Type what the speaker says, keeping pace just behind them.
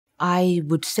I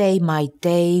would say my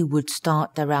day would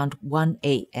start around 1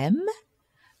 a.m.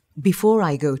 before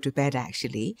I go to bed,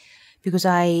 actually, because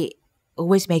I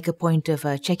always make a point of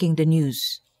checking the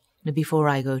news before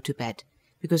I go to bed,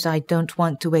 because I don't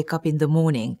want to wake up in the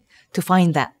morning to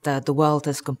find that the world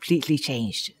has completely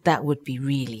changed. That would be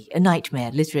really a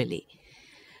nightmare, literally.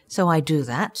 So I do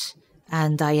that,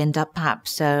 and I end up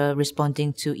perhaps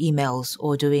responding to emails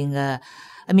or doing a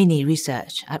mini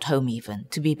research at home even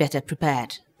to be better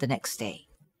prepared the next day.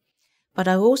 But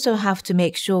I also have to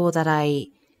make sure that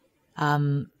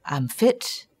I'm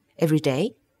fit every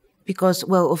day because,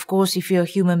 well, of course, if you're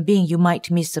a human being, you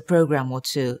might miss a program or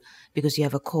two because you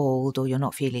have a cold or you're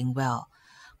not feeling well.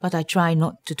 But I try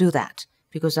not to do that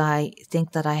because I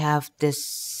think that I have this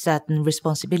certain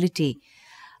responsibility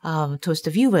towards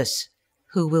the viewers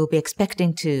who will be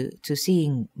expecting to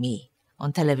seeing me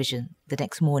on television the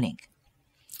next morning.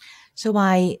 So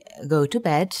I go to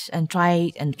bed and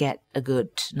try and get a good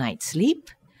night's sleep,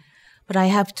 but I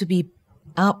have to be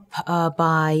up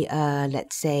by,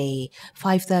 let's say,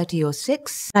 5:30 or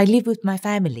 6. I live with my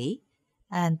family,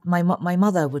 and my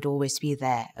mother would always be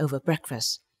there over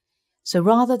breakfast. So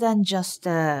rather than just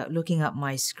looking at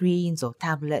my screens or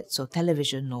tablets or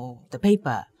television or the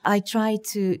paper, I try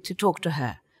to talk to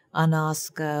her and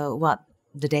ask what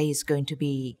the day is going to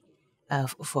be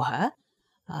for her.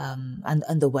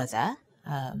 And the weather,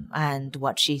 and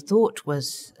what she thought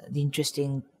was the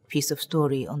interesting piece of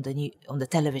story on the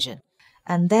television,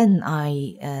 and then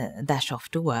I dash off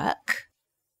to work.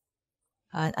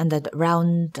 And at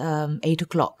around 8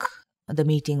 o'clock, the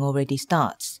meeting already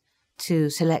starts to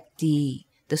select the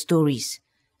stories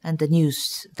and the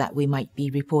news that we might be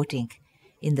reporting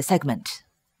in the segment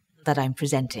that I'm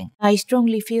presenting. I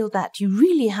strongly feel that you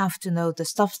really have to know the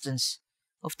substance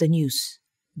of the news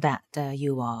that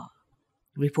you are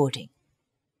reporting.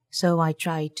 So I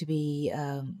try to be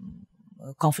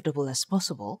comfortable as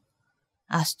possible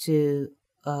as to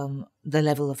the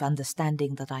level of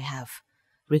understanding that I have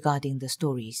regarding the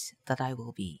stories that I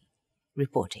will be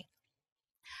reporting.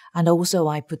 And also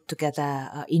I put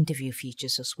together interview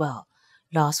features as well.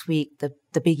 Last week,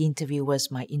 the big interview was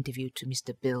my interview to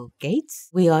Mr. Bill Gates.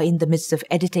 We are in the midst of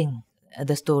editing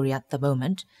the story at the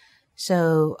moment.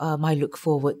 So I look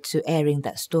forward to airing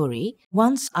that story.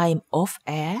 Once I'm off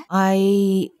air,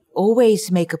 I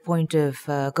always make a point of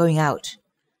going out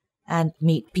and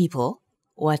meet people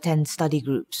or attend study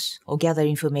groups or gather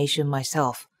information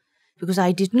myself. Because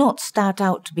I did not start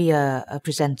out to be a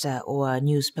presenter or a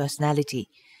news personality.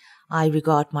 I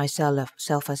regard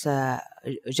myself as a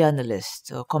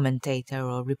journalist or commentator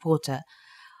or reporter.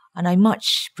 And I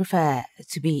much prefer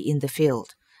to be in the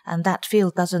field. And that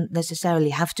field doesn't necessarily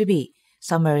have to be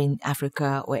somewhere in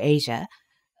Africa or Asia.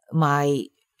 My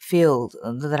field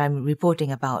that I'm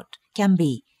reporting about can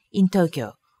be in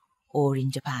Tokyo or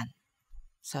in Japan.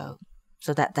 So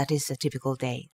that is a typical day.